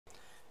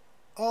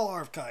All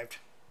archived.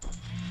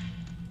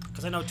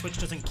 Because I know Twitch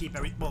doesn't keep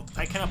every... Well,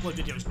 I can upload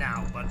videos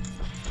now, but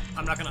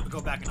I'm not going to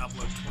go back and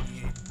upload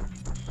 28.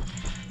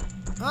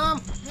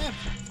 Yeah.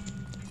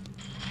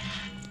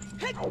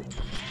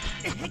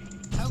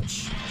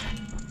 Ouch.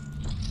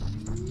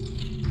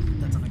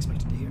 That's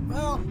unexpected to hear.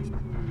 Well,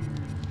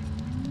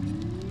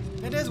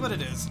 it is what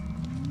it is.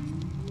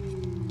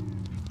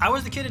 I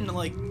was the kid in,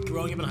 like,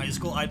 growing up in high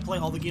school, I'd play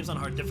all the games on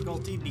hard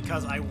difficulty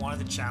because I wanted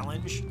the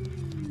challenge.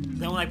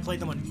 Then when I played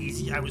them on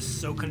easy, I was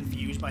so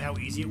confused by how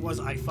easy it was,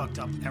 I fucked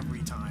up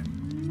every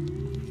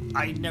time.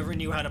 I never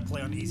knew how to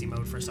play on easy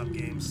mode for some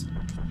games.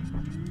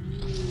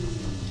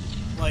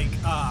 Like,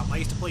 I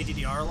used to play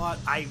DDR a lot.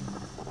 I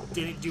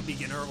didn't do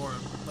beginner or,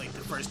 like,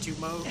 the first two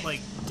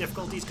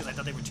difficulties because I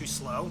thought they were too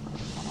slow.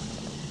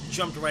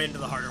 Jumped right into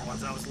the harder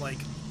ones, and I was like,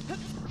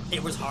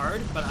 it was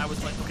hard, but I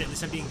was like, okay, at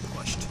least I'm being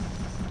pushed.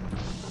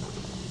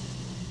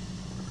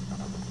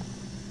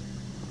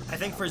 I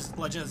think for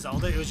Legend of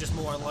Zelda, it was just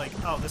more like,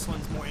 oh, this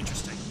one's more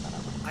interesting.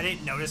 I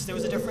didn't notice there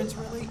was a difference,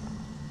 really,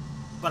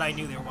 but I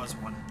knew there was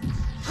one.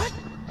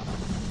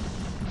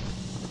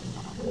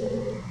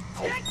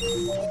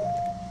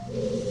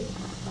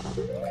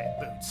 Okay,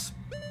 boots.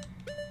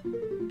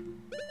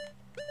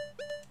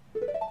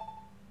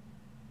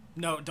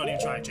 No, don't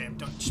even try it, James.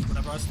 Don't.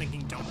 Whatever I was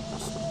thinking, don't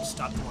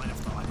stop the line of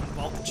thought.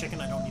 Involve the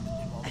chicken. I don't need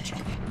to involve the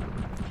chicken.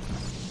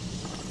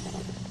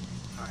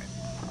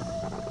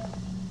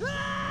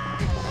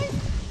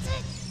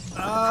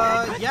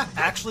 Yeah,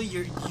 actually,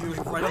 you're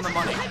right on the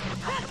money.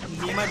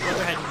 Me and my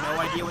brother had no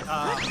idea what,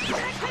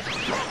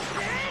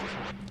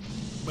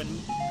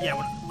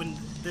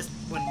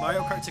 when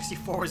Mario Kart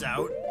 64 was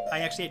out, I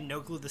actually had no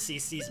clue what the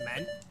CCs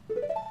meant.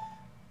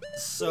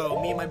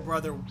 So, me and my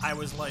brother, I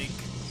was like,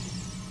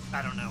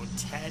 I don't know,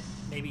 10,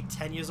 maybe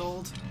 10 years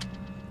old?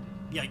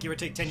 Yeah, give or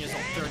take 10 years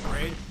old, 3rd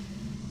grade.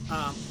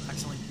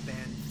 Accidentally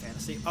banned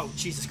fantasy. Oh,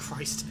 Jesus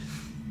Christ.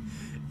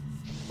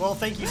 Well,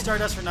 thank you,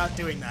 Stardust, for not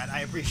doing that.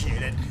 I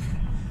appreciate it.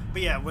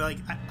 But yeah, we're like,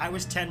 I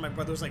was 10, my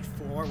brother was like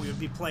 4. We would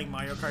be playing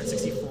Mario Kart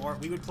 64.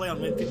 We would play on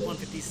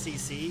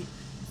 150cc,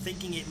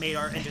 thinking it made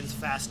our engines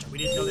faster. We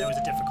didn't know that was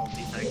a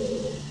difficulty thing.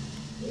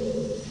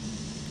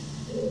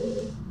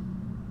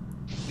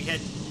 We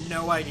had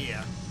no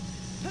idea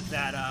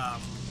that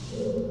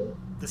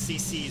the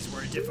CCs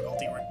were a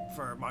difficulty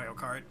for Mario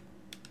Kart.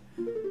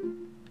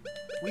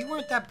 We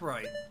weren't that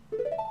bright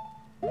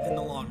in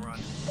the long run.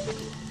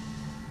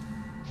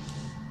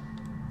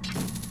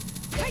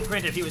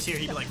 Granted, if he was here,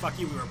 he'd be like, fuck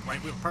you, we were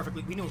bright, we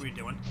knew what we were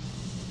doing.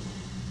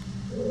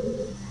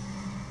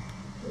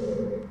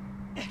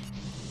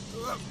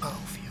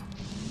 Oh, phew.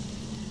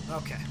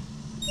 Okay.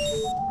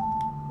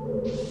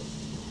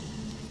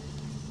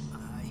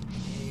 I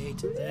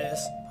hate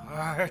this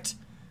part.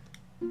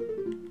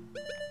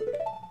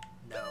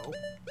 No.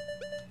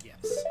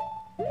 Yes.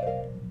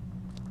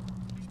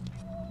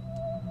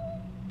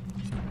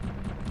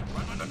 No.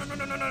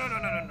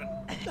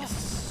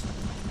 Yes.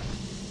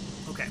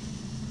 Okay.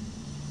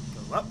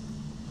 Go up.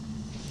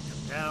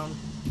 Go down.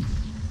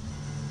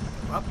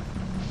 Go up. Go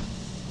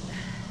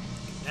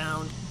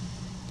down.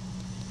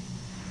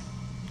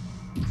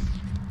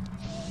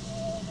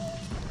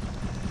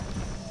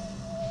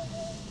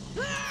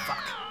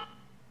 Fuck.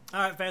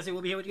 Alright, Fantasy,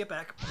 we'll be here when you get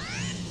back.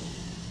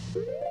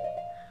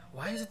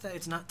 Why is it that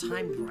it's not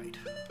timed right?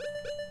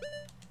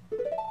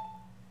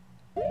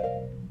 No.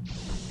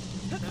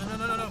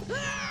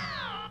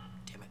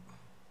 Damn it.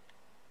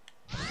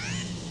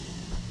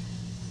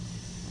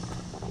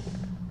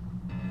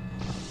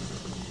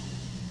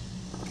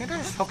 Can't I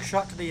just hook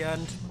shot to the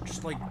end?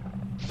 Just like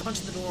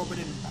punch the door open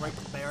and break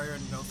the barrier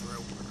and go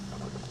through.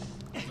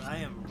 I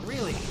am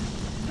really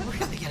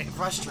getting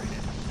frustrated.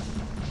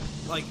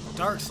 Like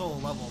Dark Soul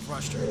level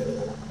frustrated.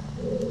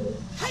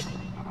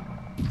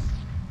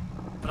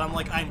 But I'm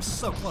like, I'm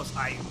so close.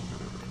 I'm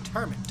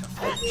determined to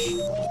finish.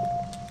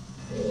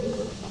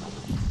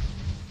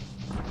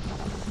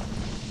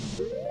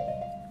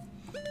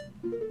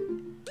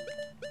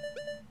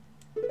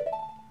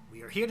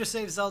 We are here to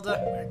save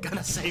Zelda. We're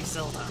gonna save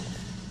Zelda.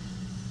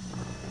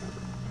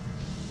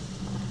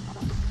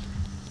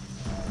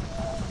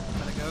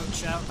 Gotta go,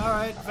 ciao.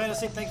 Alright,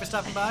 Fantasy, thanks for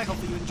stopping by.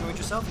 Hopefully you enjoyed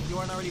yourself. If you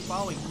aren't already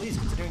following, please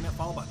consider hitting that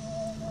follow button.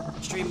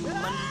 Stream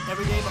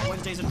every day, but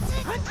Wednesdays and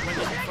Friday.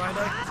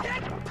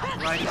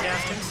 Variety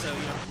casting, so,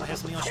 you know, I have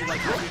something else you'd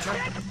like in the future.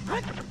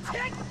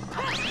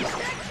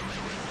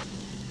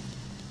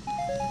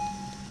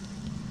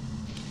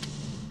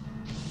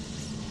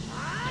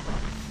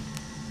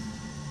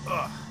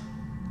 Ugh.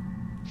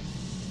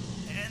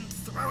 And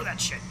throw that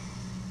shit.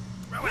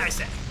 Throw what I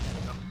say. There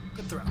we go.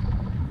 Good throw.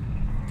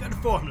 Good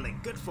form,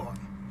 Link. Good form.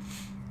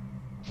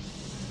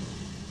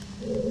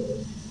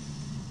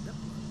 Yep.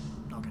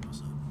 Okay, no,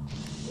 so.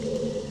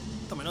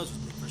 Thought my nose was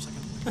bleeding for a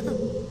second.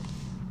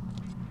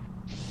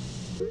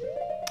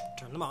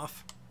 Turn them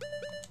off.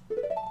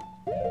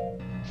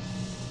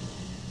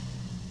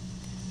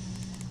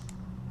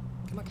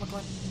 Come on.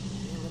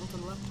 Yeah, a little to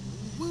the left.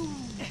 Woo!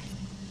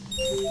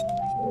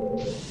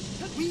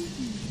 Whee!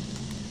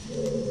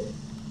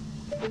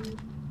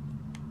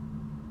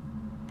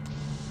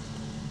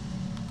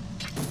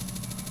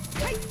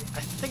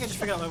 think I just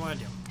figured out what I want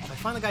to do. If I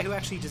find the guy who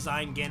actually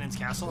designed Ganon's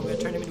castle, I'm going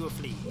to turn him into a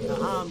flea. A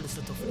harmless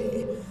little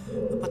flea.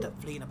 I'll put that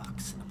flea in a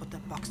box, and I'll put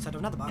that box inside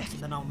another box,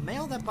 and then I'll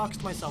mail that box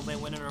to myself,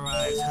 and when it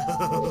arrives,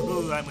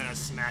 I'm going to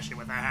smash it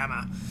with a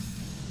hammer.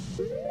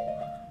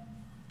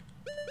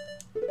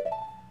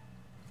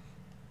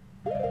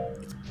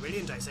 It's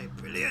brilliant, I say,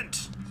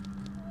 brilliant!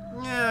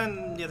 And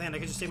on the other hand, I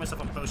could just save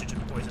myself on postage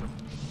and poison him.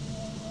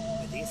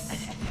 With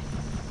this.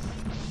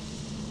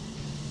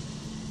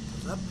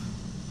 Goes up.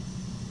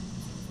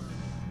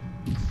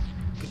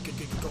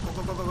 Good. Go. Go.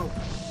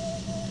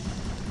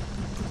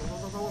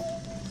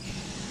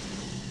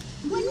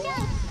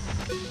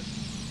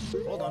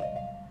 Hold on.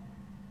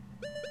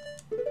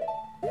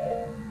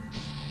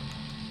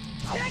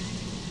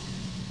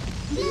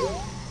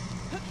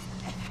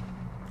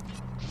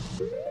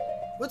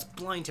 Let's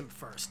blind him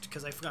first,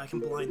 because I forgot I can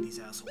blind these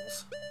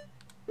assholes.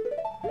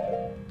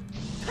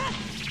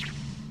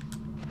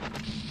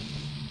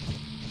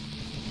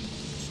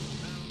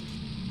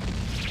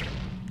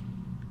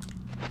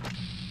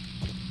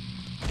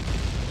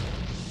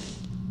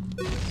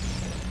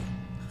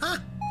 Huh!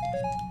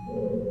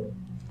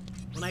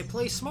 When I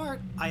play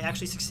smart, I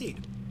actually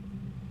succeed.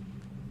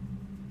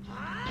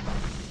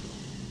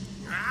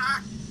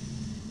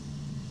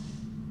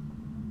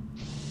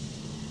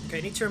 Okay,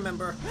 I need to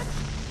remember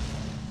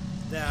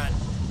that,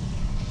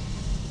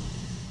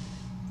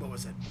 what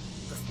was it?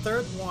 The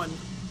third one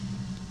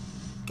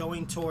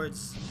going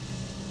towards,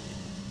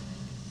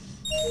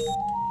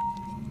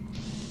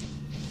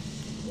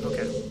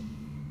 okay.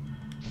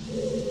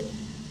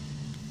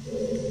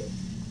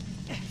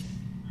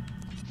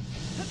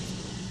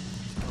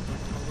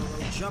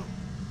 Go, jump.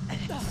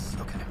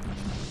 Okay.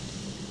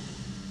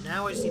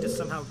 Now I just need to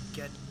somehow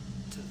get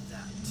to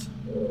that.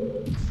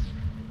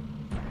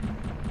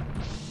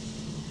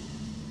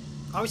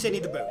 Obviously I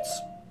need the boots.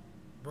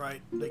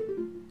 Right? Like,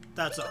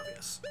 that's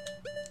obvious.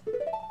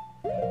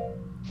 I'm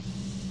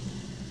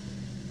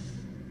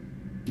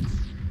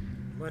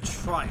gonna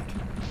try it.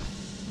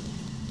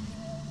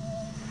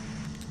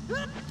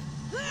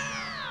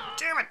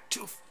 Damn it!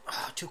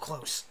 Too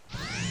close.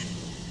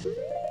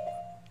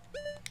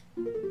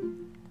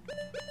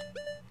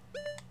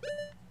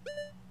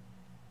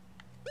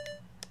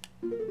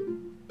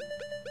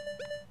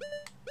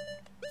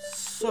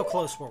 So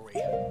close were we.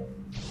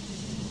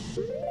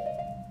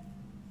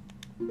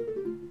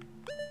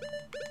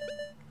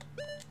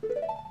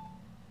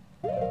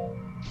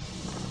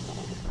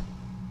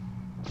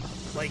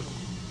 Like,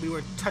 we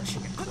were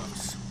touching it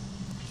close.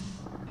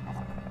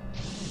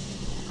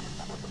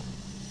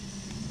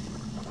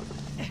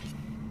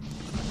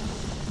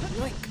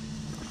 Yoink.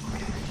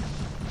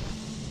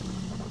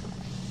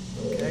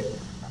 Okay.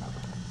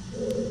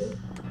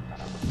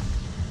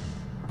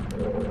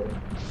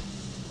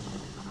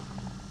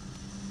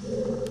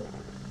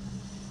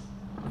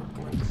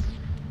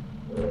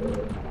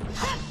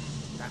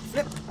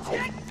 Backflip.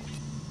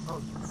 Oh,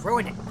 you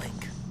ruined it,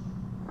 Link.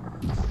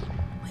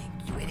 Link,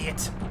 you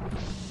idiot.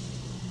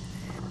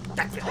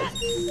 Backflip.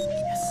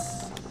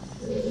 Yes.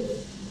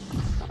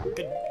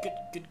 Good.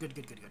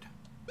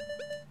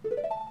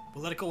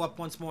 We'll let it go up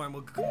once more, and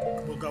we'll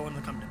go when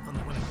it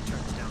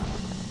turns down.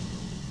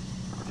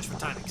 Just for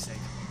timing's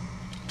sake.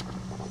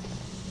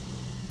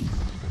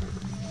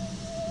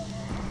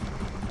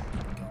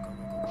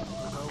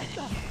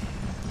 Go.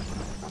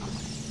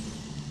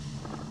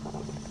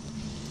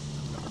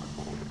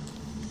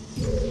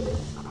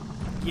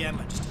 Yeah, I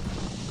might just do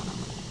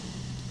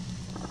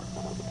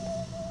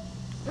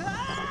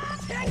that.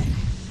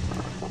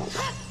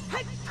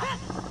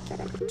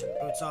 Take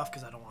boots off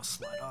because I don't want to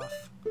slide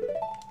off.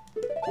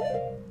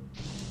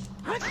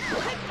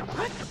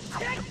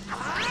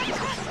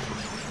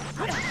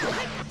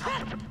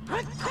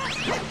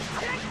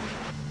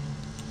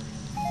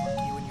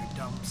 You and your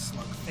dumb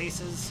slug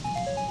faces.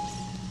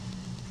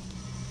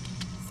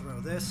 Throw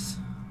this.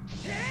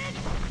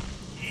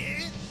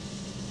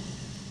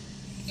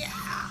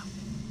 Yeah.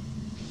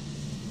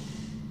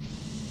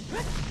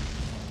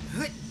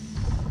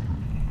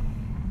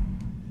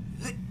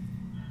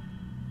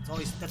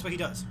 That's what he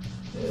does.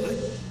 And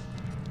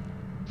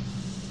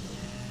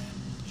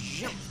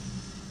jump.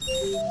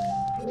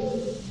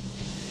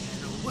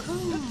 And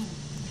woohoo!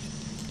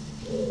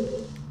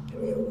 There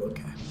we go.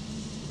 Okay.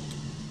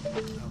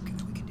 Okay,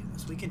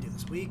 we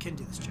can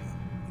do this, Joe.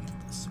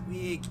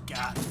 We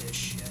got this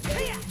shit.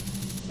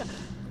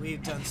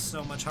 We've done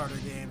so much harder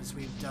games.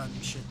 We've done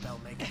shit that'll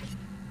make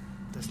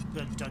this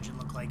dungeon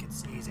look like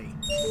it's easy.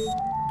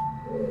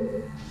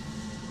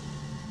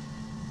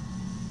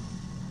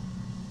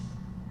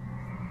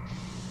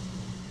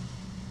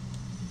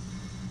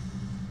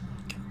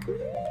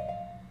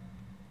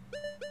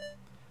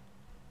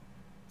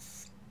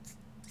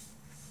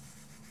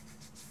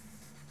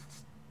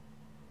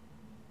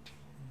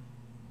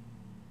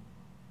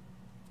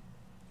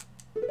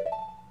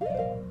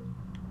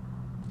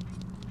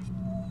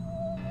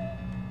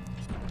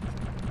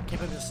 Can't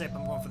believe this safe.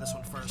 I'm going for this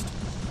one first.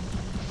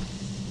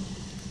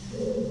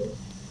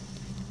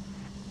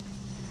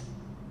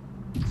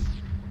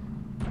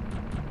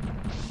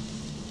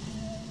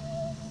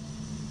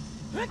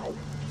 Oh,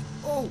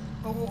 oh,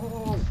 oh,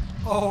 oh,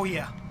 oh,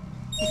 yeah.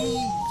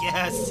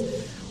 Yes,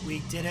 we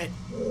did it.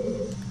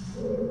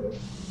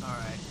 All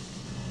right.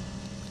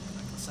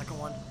 Back to the second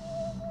one.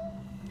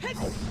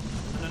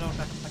 No,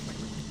 back.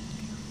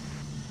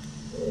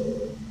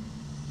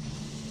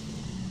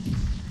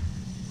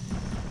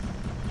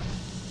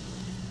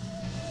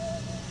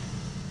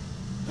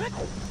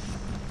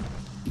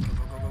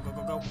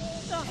 Go.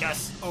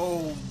 Yes.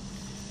 Oh,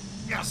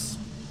 yes.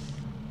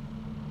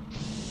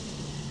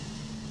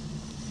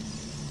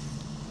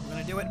 We're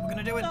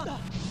gonna do it.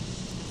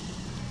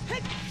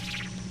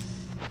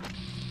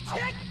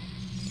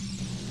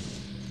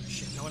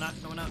 Shit, no we're not.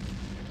 Around.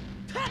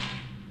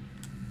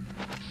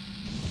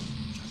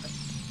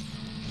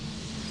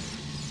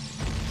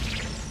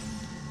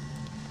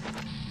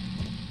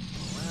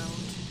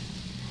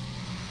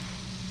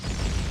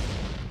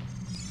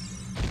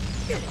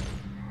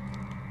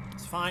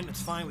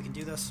 It's fine, we can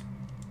do this.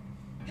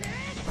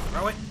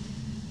 Throw it.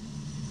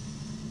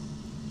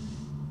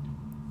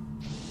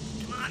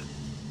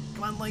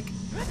 Come on, Link.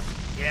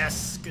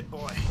 Yes, good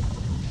boy.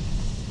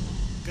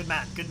 Good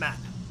man.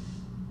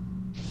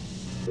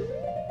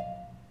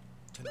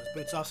 Turn those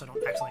boots off so I don't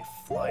accidentally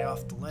fly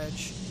off the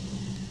ledge.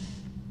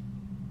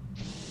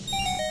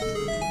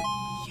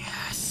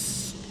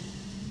 Yes!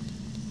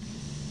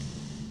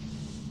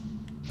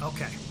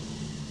 Okay.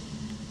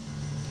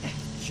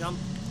 Jump.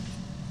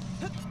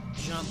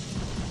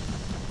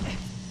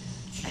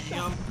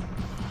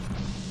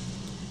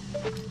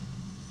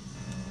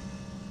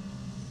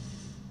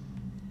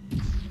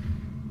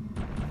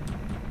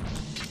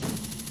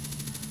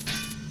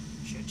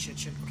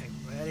 Shit. Okay,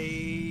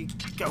 ready,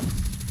 go. Okay,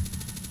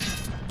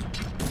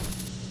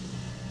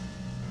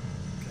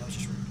 that was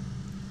just rude.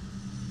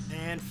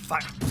 And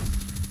fire.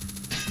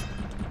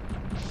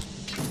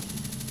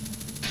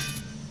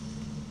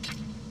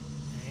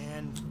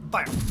 And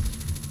fire.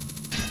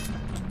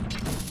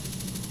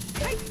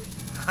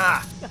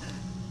 Ha!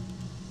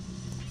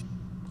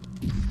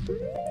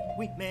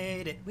 We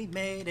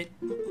made it.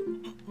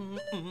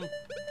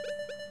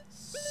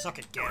 Suck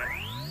it, get it.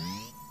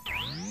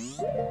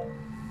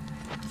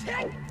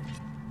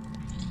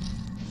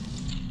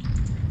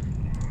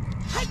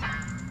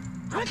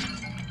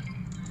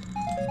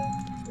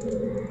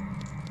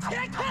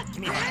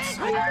 Give me that.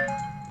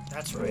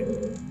 That's right.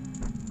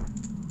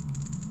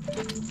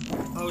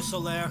 O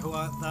Solaire, who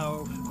art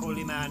thou,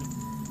 holy man,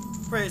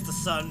 praise the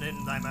sun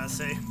in thy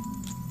mercy.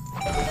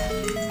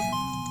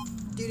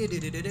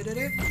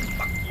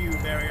 Fuck you,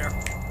 barrier.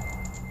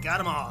 Got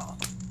them all.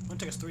 It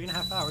took us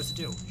 3.5 hours to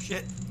do.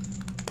 Shit.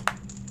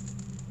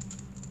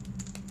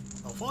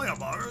 The fire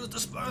bar is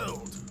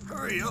dispelled.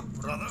 Hurry up,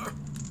 brother.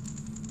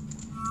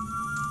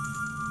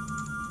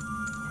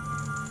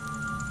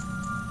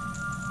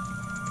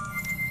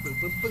 Boom,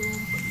 boom, boom,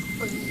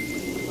 boom,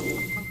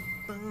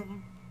 boom,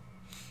 boom.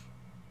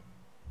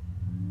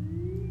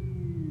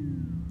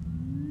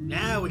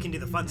 Now we can do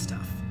the fun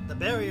stuff. The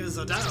barriers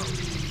are down.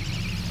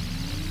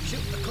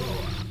 Shoot the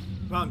core.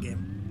 Wrong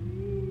game.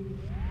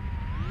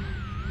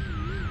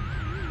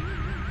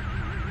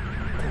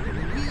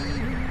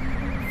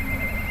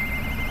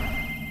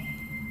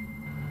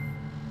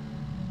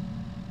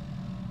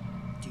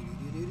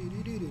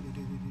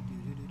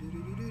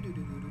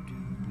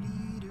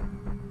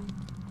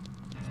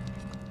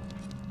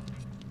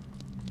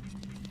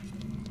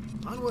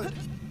 Onward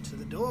to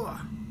the door.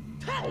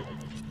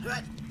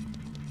 Right.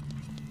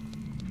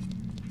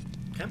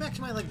 Can I back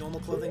to my normal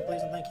clothing,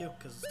 please, and thank you?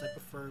 Because I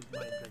prefer my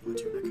regular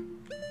tunic.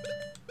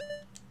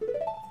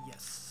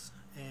 Yes.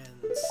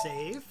 And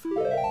save.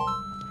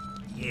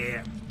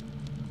 Yeah.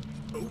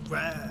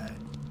 Alright.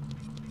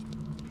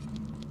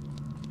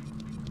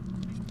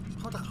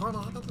 Hold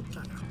on.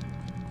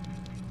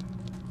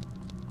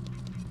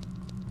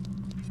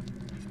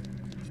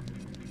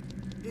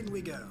 In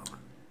we go.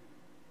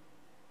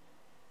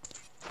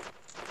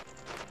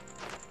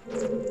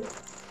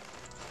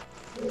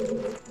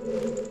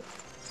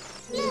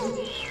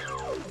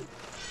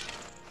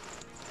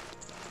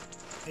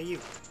 Hey, you.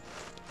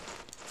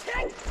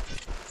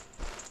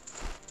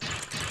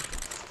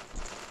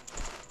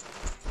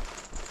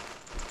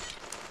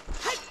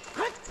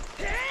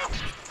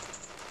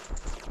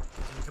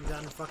 Gonna come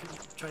down and fucking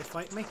try to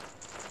fight me?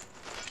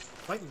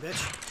 Fight me,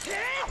 bitch.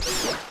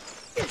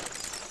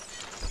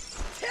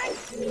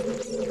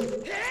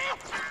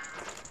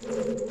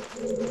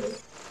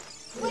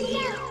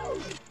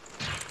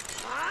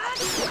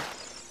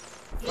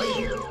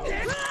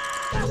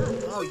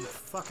 Oh, you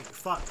fucking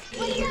fuck.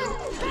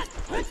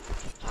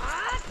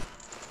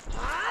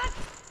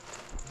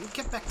 You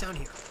get back down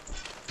here.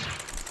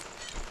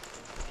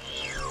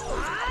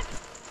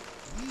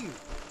 You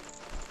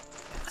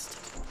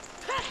bastard.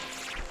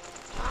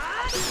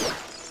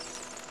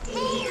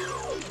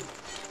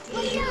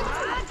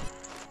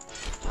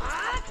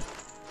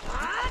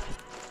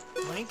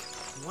 Link,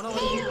 you wanna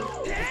let me hit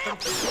them?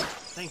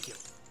 Thank you.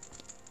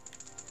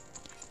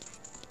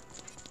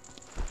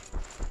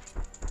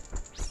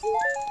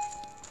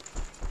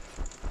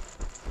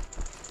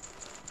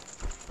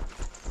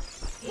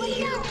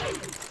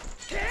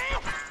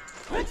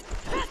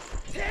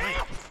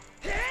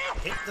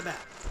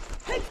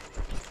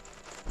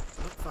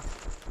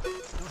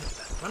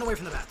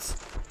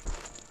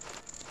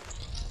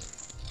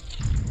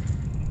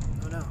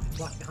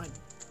 Block behind.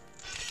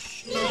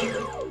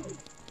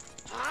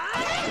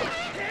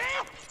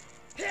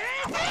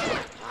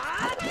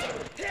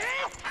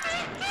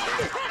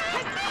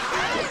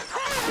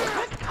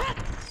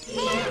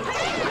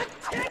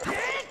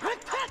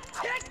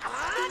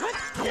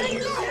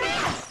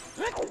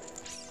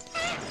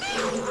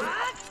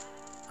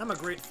 I'm a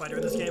great fighter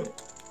in this game.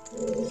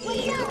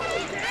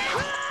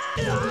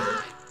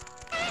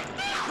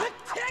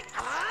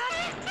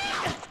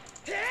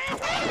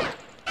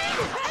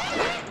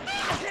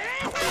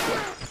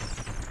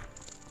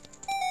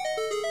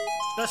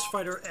 Best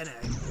fighter NA.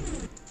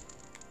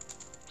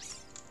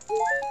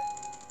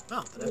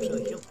 Oh, that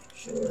actually killed me.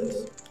 Shit,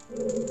 nice.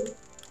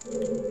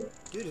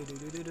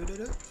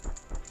 Do-do-do-do-do-do-do.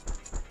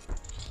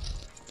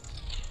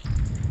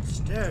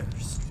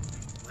 Stairs.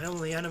 My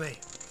only enemy.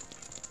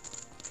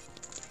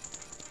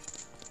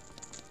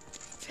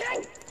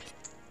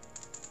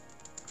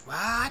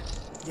 What?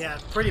 Yeah,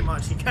 pretty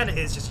much. He kind of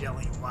is just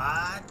yelling,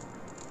 what?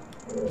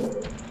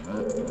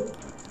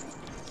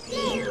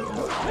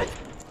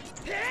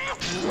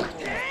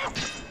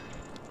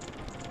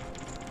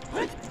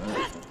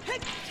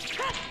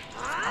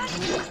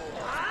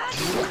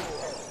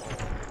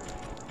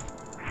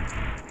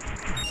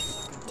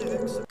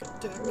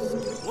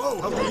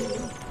 Whoa, hello.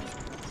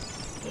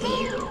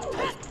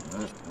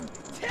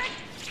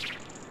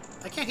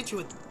 I can't hit you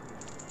with...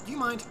 Do you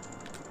mind?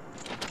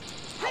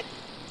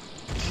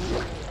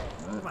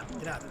 Come on,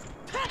 get out of there.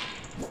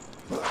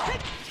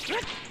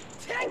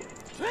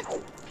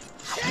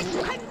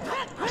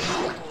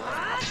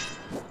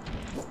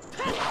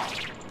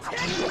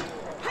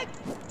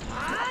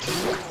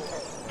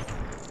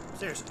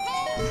 Seriously.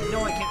 You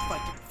know I can't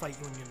fight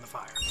you when you're in the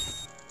fire.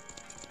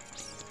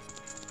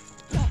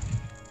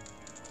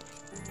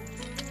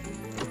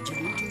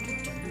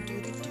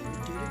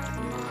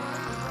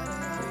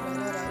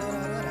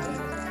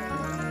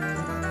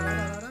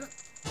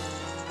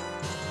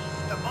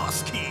 The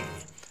boss key!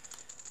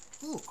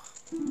 Ooh,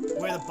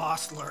 where the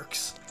boss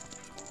lurks.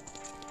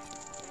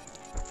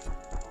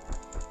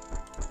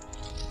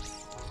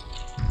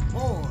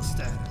 More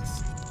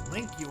stairs.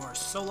 Link, you are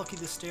so lucky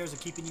the stairs are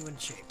keeping you in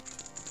shape.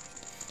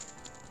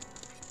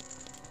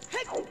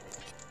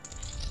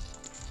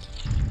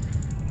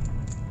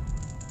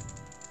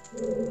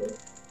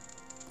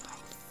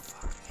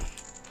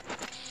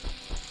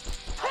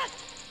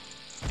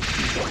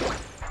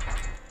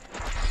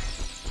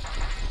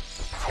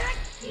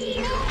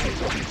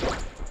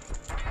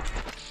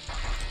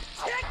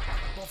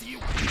 Both of you.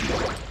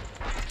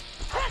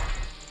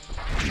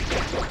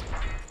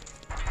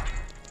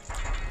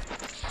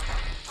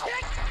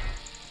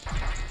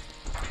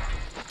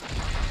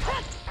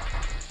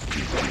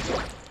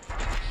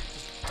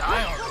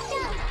 Die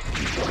already.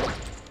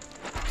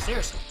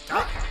 Seriously,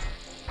 die.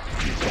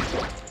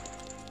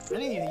 I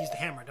need to use the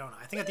hammer, don't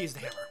I? I think I have to use the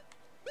hammer.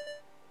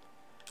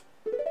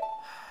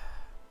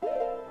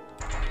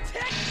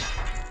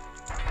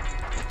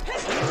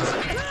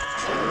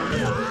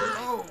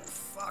 Oh,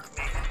 fuck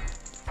me.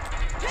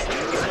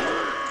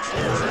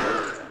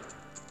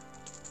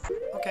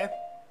 Okay,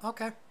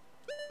 okay.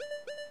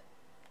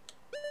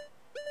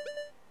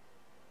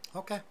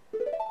 Okay.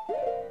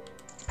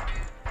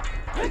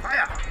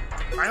 Fire!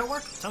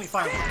 Firework? Tell me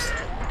fireworks.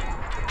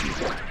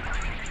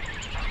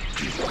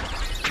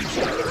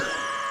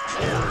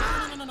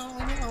 No,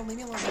 leave me alone, leave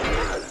me alone.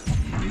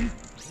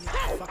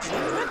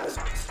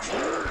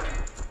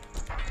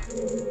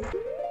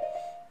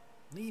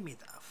 Leave me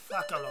the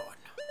fuck alone.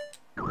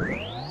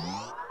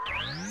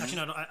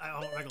 Actually, no, I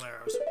want regular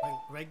arrows.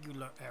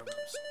 Regular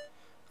arrows.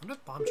 I'm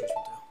just bomb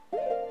chasing too.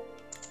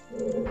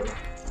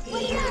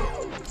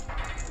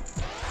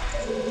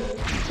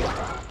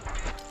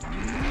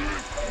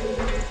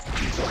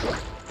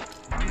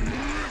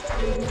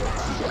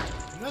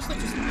 You guys like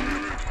just...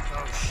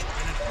 Oh shit.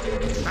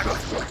 Back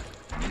off.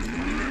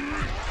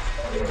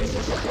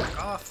 Back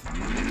off.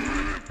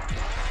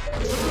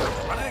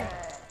 Running.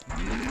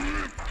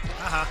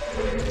 Haha.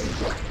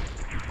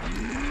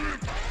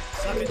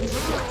 Suck it.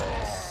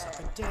 Suck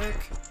a dick.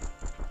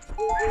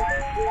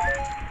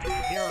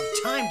 Hero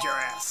timed your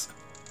ass.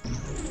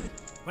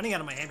 Running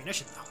out of my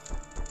ammunition though.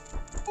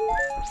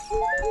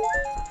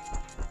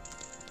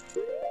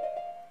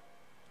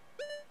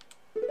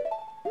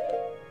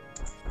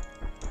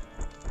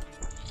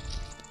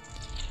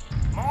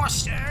 More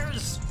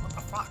stairs? What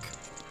the fuck?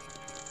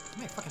 How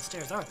many fucking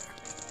stairs are there?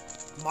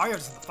 Mario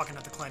doesn't fucking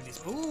have to climb these.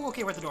 Ooh,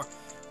 okay, we're at the door.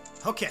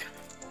 Okay.